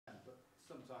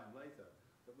time later,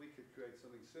 that we could create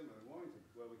something similar in Warrington,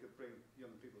 where we could bring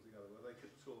young people together, where they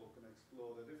could talk and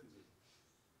explore their differences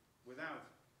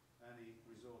without any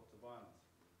resort to violence.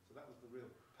 So that was the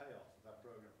real payoff of that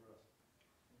program for us.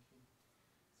 Thank you.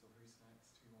 So who's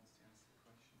next? Who wants to ask the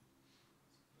question?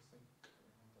 Lucy?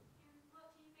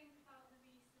 What do you think about the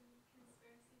recent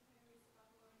conspiracy theories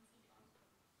about Warrington Bomb?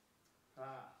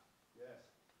 Ah,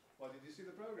 yes. Well, did you see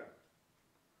the program?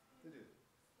 Did you?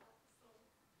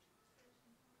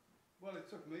 Well, it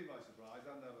took me by surprise.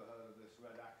 I'd never heard of this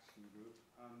Red Action Group,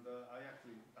 and I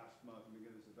actually asked Martin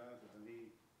McGuinness about it, and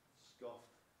he scoffed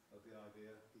at the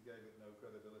idea. He gave it no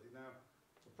credibility. Now,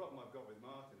 the problem I've got with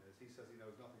Martin is he says he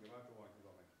knows nothing about the Warrington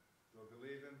bombing. Do I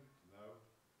believe him? No.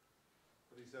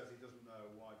 But he says he doesn't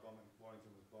know why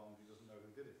Warrington was bombed. He doesn't know who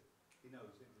did it. He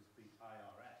knows it was the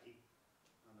IRA,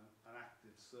 an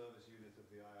active service unit of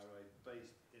the IRA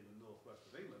based in the northwest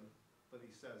of England, but he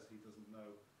says he doesn't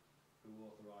know who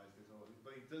authorised it,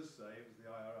 but he does say it was the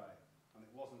IRA, and it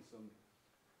wasn't some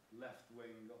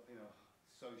left-wing,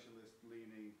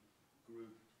 socialist-leaning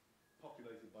group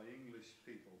populated by English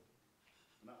people,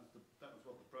 and that was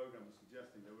what the programme was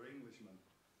suggesting. There were Englishmen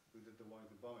who did the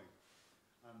Warrington bombing,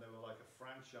 and they were like a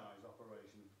franchise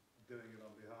operation doing it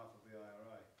on behalf of the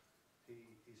IRA.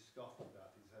 He scoffed at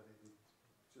that. He said it would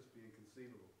just be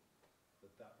inconceivable that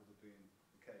that would have been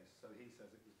the case. So he says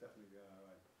it was definitely the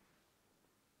IRA.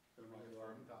 He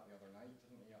confirmed that the other night,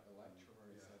 didn't he, at the lecture, where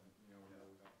he said, we know that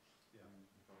he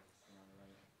thought it was the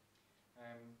IRA.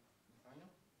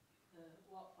 Nathaniel?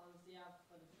 What plans do you have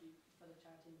for the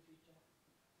charity in the future?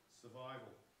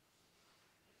 Survival.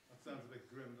 That sounds a bit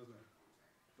grim, doesn't it?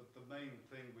 But the main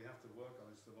thing we have to work on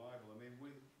is survival. I mean,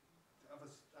 we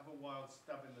have a wild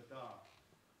stab in the dark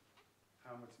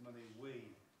how much money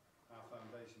our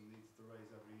foundation, needs to raise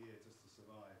every year just to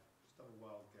survive. Just have a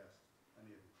wild guess.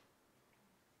 Any of you?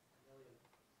 Million.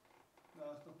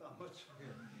 No, it's not that much.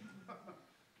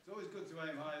 It's always good to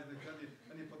aim high, isn't it?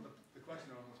 Then you put the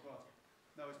questioner on the spot.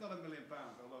 No, it's not £1 million,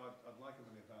 although I'd like £1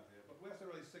 million a year. But we have to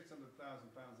raise £600,000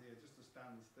 a year just to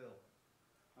stand still.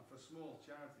 And for a small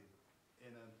charity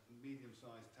in a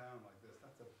medium-sized town like this,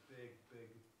 that's a big,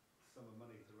 big sum of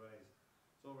money to raise.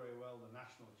 It's all very well the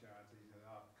national charities,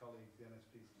 our colleagues, the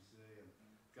NSPCC, and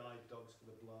Guide Dogs for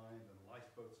the Blind, and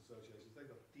Lifeboats Associations, they've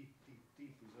got deep, deep,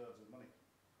 deep reserves of money.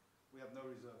 We have no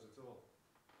reserves at all.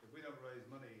 If we don't raise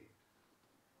money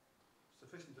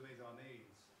sufficient to meet our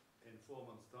needs in 4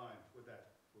 months' time, we're dead,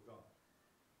 we're gone.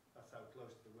 That's how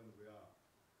close to the wind we are.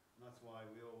 And that's why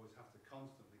we always have to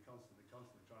constantly try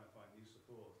and find new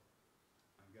support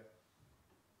and get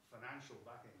financial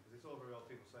backing. Because it's all very well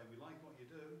people saying, we like what you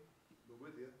do, we're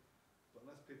with you, but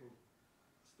unless people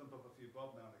stump up a few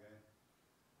bob now and again,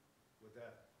 we're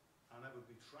dead. And that would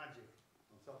be tragic,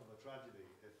 on top of a tragedy,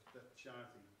 if that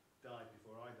charity died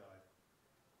before I died.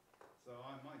 So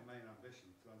my main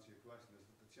ambition, to answer your question, is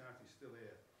that the charity's still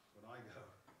here when I go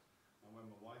and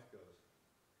when my wife goes.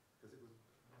 Because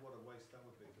what a waste that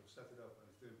would be to have set it up and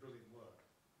it's doing brilliant work.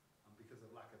 And because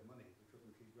of lack of money, we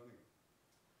couldn't keep running it.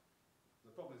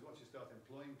 The problem is once you start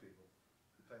employing people,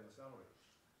 you pay them a salary.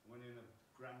 And when you're in a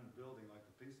grand building like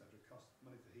the Peace Centre, it costs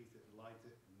money to heat it and light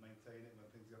it and maintain it when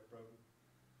things get broken.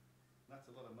 And that's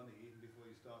a lot of money even before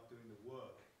you start doing the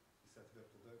work you set it up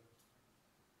to do.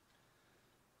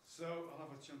 So I'll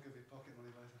have a chunk of your pocket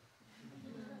money later.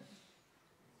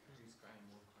 Who's got any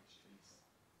more questions?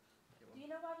 Do you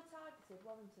know why we targeted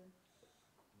Warrington?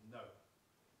 No.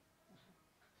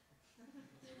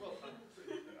 Well,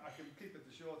 I can keep it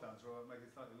the short answer or I'll make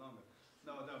it slightly longer.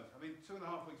 No, I don't. I mean, 2.5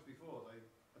 weeks before, they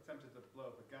attempted to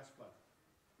blow up a gas plant.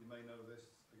 You may know this,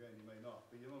 again, you may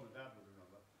not, but your mum and dad would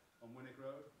remember. On Winnick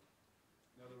Road,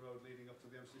 you know the road leading up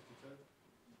to the M62?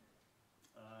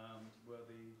 Where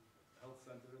the health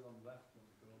centre is on the left, what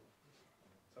we call it,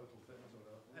 Total Fitness or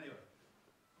whatever. Anyway,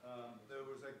 there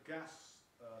was a gas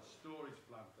storage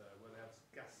plant there where they had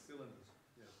gas cylinders,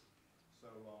 so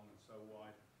long and so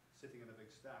wide, sitting in a big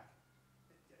stack,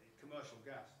 commercial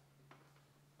gas.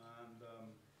 And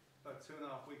about 2.5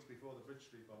 weeks before the Bridge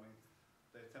Street bombing,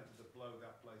 they attempted to blow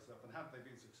that place up. And had they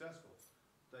been successful,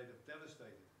 they'd have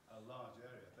devastated a large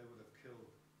area. They would have killed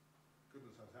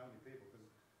goodness knows how many people, because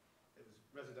it was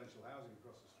residential housing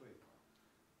across the street.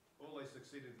 All they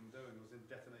succeeded in doing was in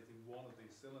detonating one of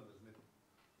these cylinders, and it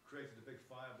created a big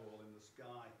fireball in the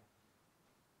sky,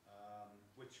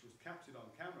 which was captured on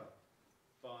camera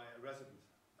by a resident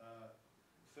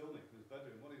filming from his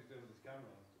bedroom. What he was doing with his camera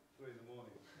on 3 in the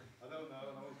morning, I don't know,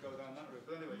 and I won't go down that route,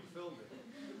 but anyway, he filmed it.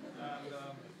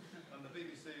 And the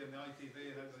BBC and the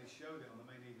ITV and everybody showed it on the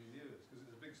main evening news, because it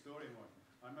was a big story in Warrington.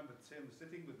 I remember Tim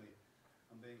sitting with me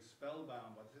and being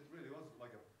spellbound by it. It really was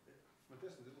like from a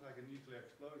distance, it looked like a nuclear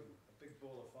explosion, a big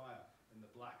ball of fire in the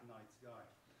black night sky.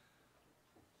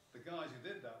 The guys who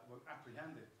did that were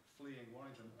apprehended, fleeing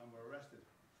Warrington, and were arrested,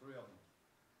 3 of them.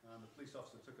 And the police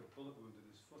officer took a bullet wound in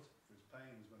his foot for his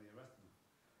pains when he arrested them.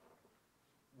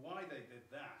 Why they did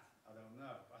that, I don't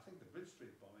know. I think the Bridge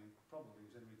Street bombing probably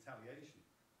was in retaliation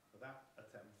for that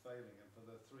attempt failing and for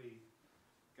the 3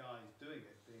 guys doing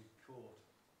it being caught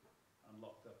and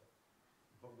locked up.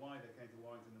 But why they came to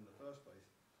Warrington in the first place?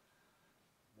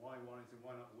 Why Warrington?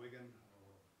 Why not Wigan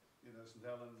or St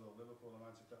Helens or Liverpool or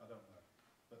Manchester? I don't know.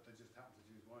 But they just happened to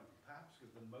choose Warrington. Perhaps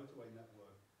because the motorway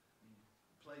network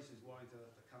places Warrington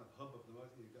at the kind of hub of the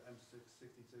motorway. You've got M6,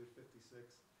 62,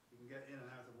 56. You can get in and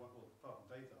out of Warrington, well, apart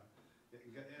from daytime, you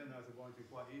can get in and out of Warrington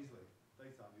quite easily.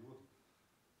 Daytime you wouldn't.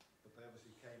 But they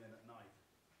obviously came in at night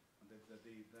and did the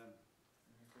deed then.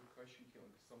 Good question, Keelan,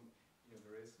 because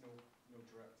there is no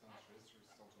direct answer, is there? We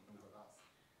still don't know, but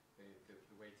that's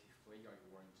the way to flee out of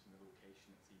Warrington, the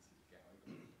location it's easy to get out of,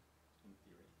 in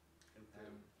theory.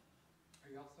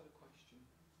 You also had a question?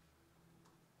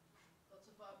 Lots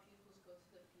of our pupils go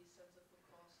to the Peace Centre for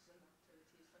courses and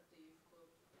activities like the Youth Club.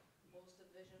 What's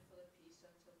the vision for the Peace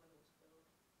Centre when it was built?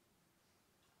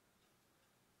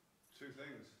 2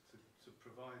 things, to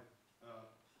provide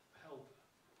help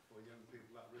for young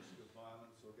people at risk of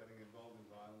violence or getting involved in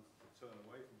violence to turn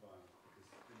away from violence, because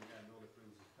in the end all it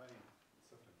brings is pain and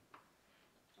suffering.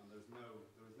 And there is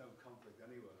no conflict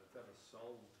anywhere that's ever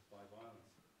solved by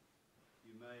violence.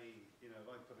 You may, if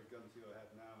I put a gun to your head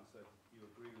now and said, you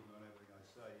agree with me on everything I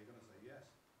say, you're going to say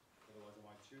yes, otherwise I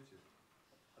might shoot you.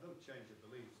 I don't change your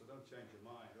beliefs, I don't change your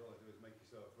mind, all I do is make you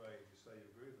so afraid you say you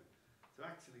agree with me. To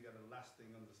actually get a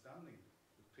lasting understanding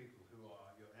with people who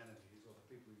are your enemies or the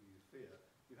people who you fear,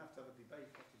 you have to have a debate,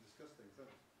 you have to discuss things, don't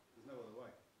you? There's no other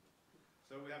way.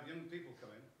 So we have young people come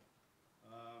in,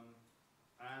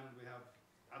 and we have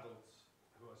adults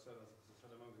who are, as I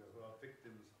said a moment ago, who are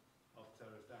victims of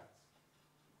terrorist acts.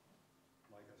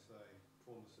 Like I say,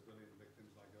 former civilian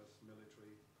victims like us,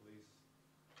 military, police,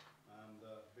 and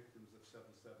victims of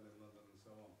 7/7 in London and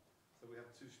so on. So we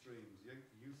have 2 streams,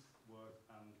 youth work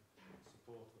and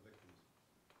support for victims.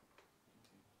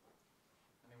 Okay.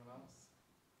 Anyone else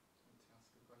want to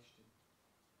ask a question?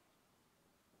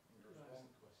 Can I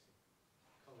ask a question?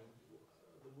 Colin,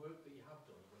 the work that you have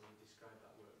done, when you describe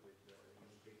that work with young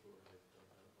people and with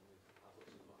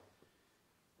adults involved,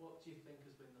 what do you think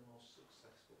has been the most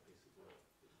successful piece of work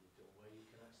that you've done, where you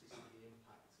can actually see the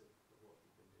impact of what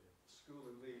you've been doing? School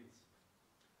in Leeds.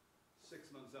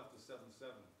 6 months after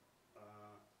 7/7,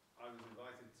 I was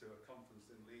invited to a conference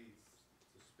in Leeds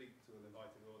to speak to an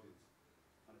invited audience.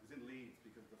 And it was in Leeds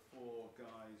because the 4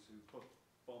 guys who put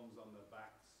bombs on their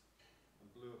backs and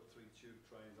blew up 3 tube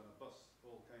trains on a bus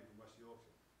all came from West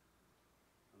Yorkshire.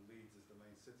 And Leeds is the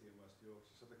main city in West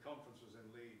Yorkshire. So the conference was in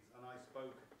Leeds, and I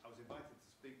was invited to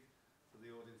speak to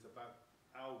the audience about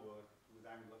our work with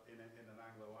in an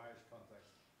Anglo-Irish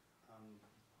context and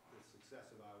the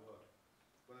success of our work.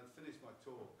 When I'd finished my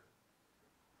talk,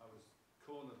 I was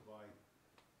cornered by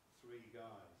 3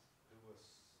 guys who were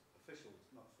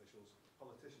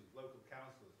politicians, local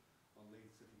councillors on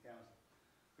Leeds City Council,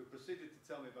 who proceeded to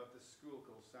tell me about this school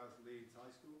called South Leeds High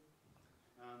School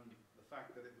and the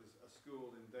fact that it was a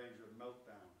school in danger of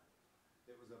meltdown.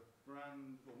 It was a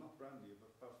not brand new,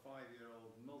 but about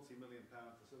 5-year-old,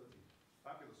 multi-million-pound facility,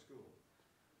 fabulous school,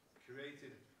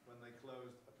 created when they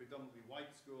closed a predominantly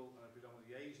white school and a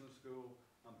predominantly Asian school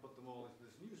and put them all into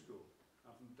this new school.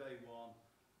 And from day one,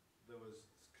 there was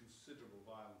considerable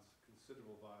violence,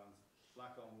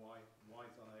 black on white,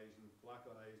 white on Asian, black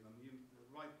on Asian, and the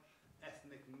right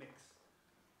ethnic mix.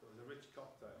 It was a rich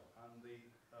cocktail. And the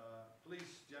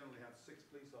police generally had 6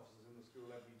 police officers in the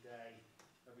school every day,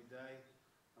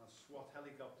 and a SWAT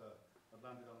helicopter had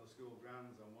landed on the school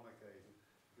grounds on one occasion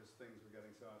because things were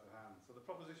getting so out of hand. So the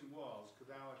proposition was,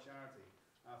 could our charity,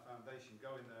 our foundation,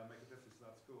 go in there and make a difference to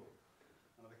that school?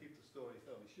 And if I keep the story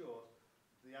fairly short,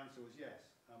 the answer was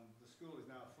yes. The school is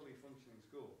now a fully functioning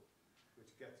school,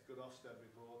 which gets good Ofsted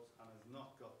reports and has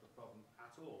not got the problem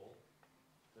at all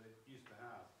that it used to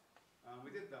have. And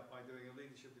we did that by doing a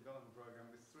leadership development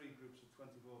program with 3 groups of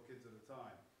 24 kids at a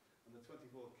time. And the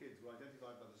 24 kids were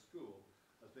identified by the school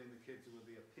as being the kids who were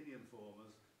the opinion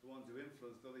formers, the ones who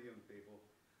influenced other young people,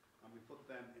 and we put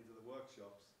them into the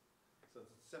workshops. So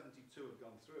 72 had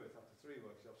gone through it after 3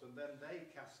 workshops, and then they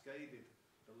cascaded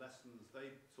the lessons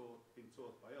they'd been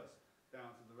taught by us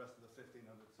down to the rest of the 1,500,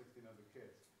 1,600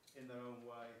 kids in their own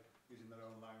way, using their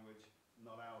own language,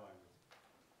 not our language.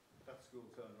 That school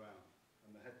turned around,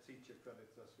 and the head teacher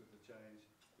credits us with the change,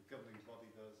 the governing body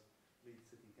does, Leeds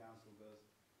City Council does.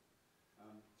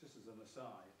 Just as an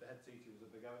aside, the head teacher was a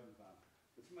big Everton fan,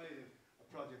 it's made a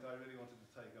project I really wanted to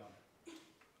take on.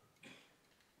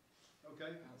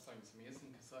 Okay? That sounds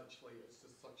amazing, because actually it's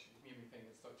just such, it made me think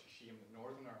it's such a shame that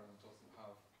Northern Ireland doesn't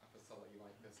have a facility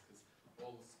like this, because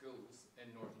all the schools in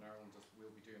Northern Ireland just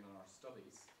will be doing our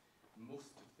studies.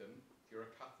 Most of them, if you're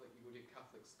a Catholic, you go to a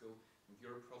Catholic school. If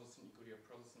you're a Protestant, you go to a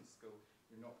Protestant school.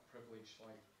 You're not privileged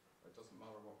like, it doesn't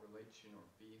matter what religion or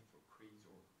faith or creed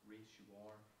or race you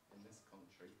are in this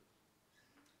country.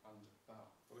 And that...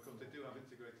 Well, of course, they do have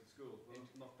integrated schools. Well,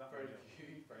 not that very many.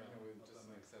 few, very, Yeah, you know, not just that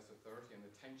in many. excess of 30. And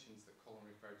the tensions that Colin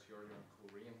referred to earlier in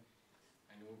Coleraine,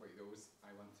 I know about those.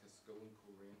 I went to school in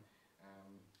Coleraine,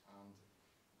 and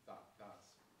that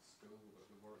school,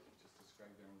 the work just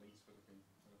described there in Leeds would have been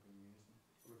amazing.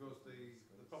 Well, of course,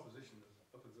 the proposition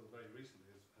up until very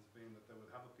recently has been that they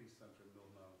would have a peace centre in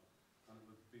Northern Ireland, and it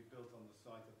would be built on the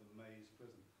site of the Maze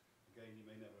prison. Again, you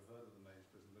may never have heard of the Maze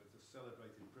prison, but it's a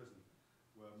celebrated prison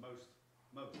where most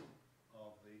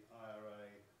of the IRA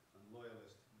and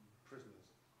loyalist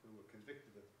prisoners who were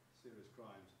convicted of serious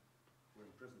crimes were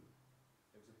in prison.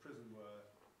 It was a prison where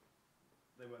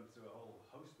they went through a whole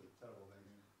host of terrible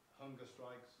things. Hunger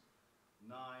strikes,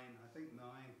 I think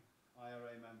nine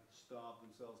IRA men starved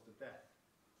themselves to death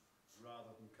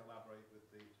rather than collaborate with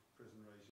the prison regime.